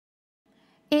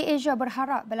AirAsia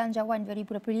berharap Belanjawan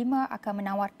 2025 akan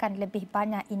menawarkan lebih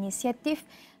banyak inisiatif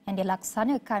yang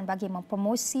dilaksanakan bagi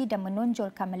mempromosi dan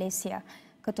menonjolkan Malaysia.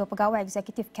 Ketua Pegawai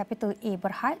Eksekutif Capital A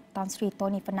Berhad, Tan Sri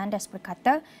Tony Fernandes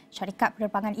berkata, syarikat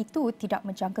penerbangan itu tidak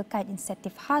menjangkakan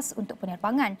insentif khas untuk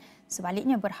penerbangan.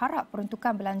 Sebaliknya berharap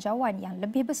peruntukan belanjawan yang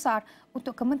lebih besar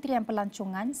untuk Kementerian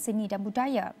Pelancongan, Seni dan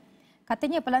Budaya.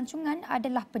 Katanya pelancongan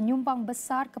adalah penyumbang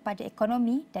besar kepada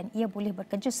ekonomi dan ia boleh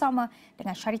bekerjasama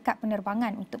dengan syarikat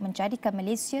penerbangan untuk menjadikan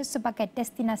Malaysia sebagai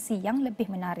destinasi yang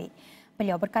lebih menarik.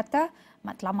 Beliau berkata,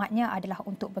 matlamatnya adalah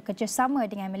untuk bekerjasama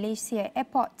dengan Malaysia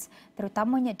Airports,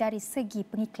 terutamanya dari segi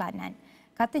pengiklanan.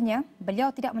 Katanya,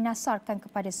 beliau tidak menyasarkan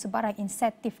kepada sebarang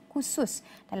insentif khusus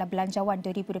dalam Belanjawan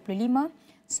 2025.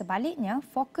 Sebaliknya,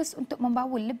 fokus untuk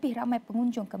membawa lebih ramai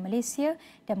pengunjung ke Malaysia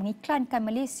dan mengiklankan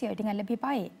Malaysia dengan lebih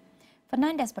baik.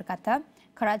 Fernandes berkata,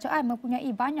 kerajaan mempunyai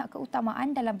banyak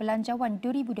keutamaan dalam Belanjawan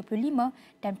 2025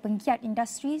 dan penggiat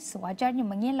industri sewajarnya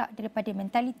mengelak daripada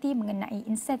mentaliti mengenai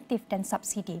insentif dan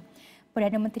subsidi.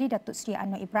 Perdana Menteri Datuk Seri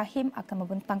Anwar Ibrahim akan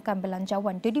membentangkan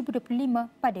Belanjawan 2025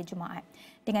 pada Jumaat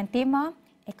dengan tema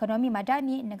Ekonomi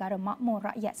Madani Negara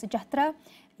Makmur Rakyat Sejahtera.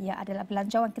 Ia adalah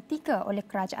belanjawan ketiga oleh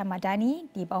Kerajaan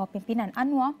Madani di bawah pimpinan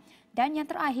Anwar dan yang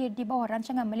terakhir di bawah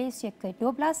rancangan Malaysia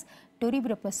ke-12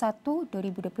 2021-2025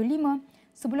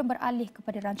 sebelum beralih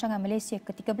kepada rancangan Malaysia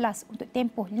ke-13 untuk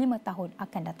tempoh 5 tahun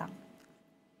akan datang.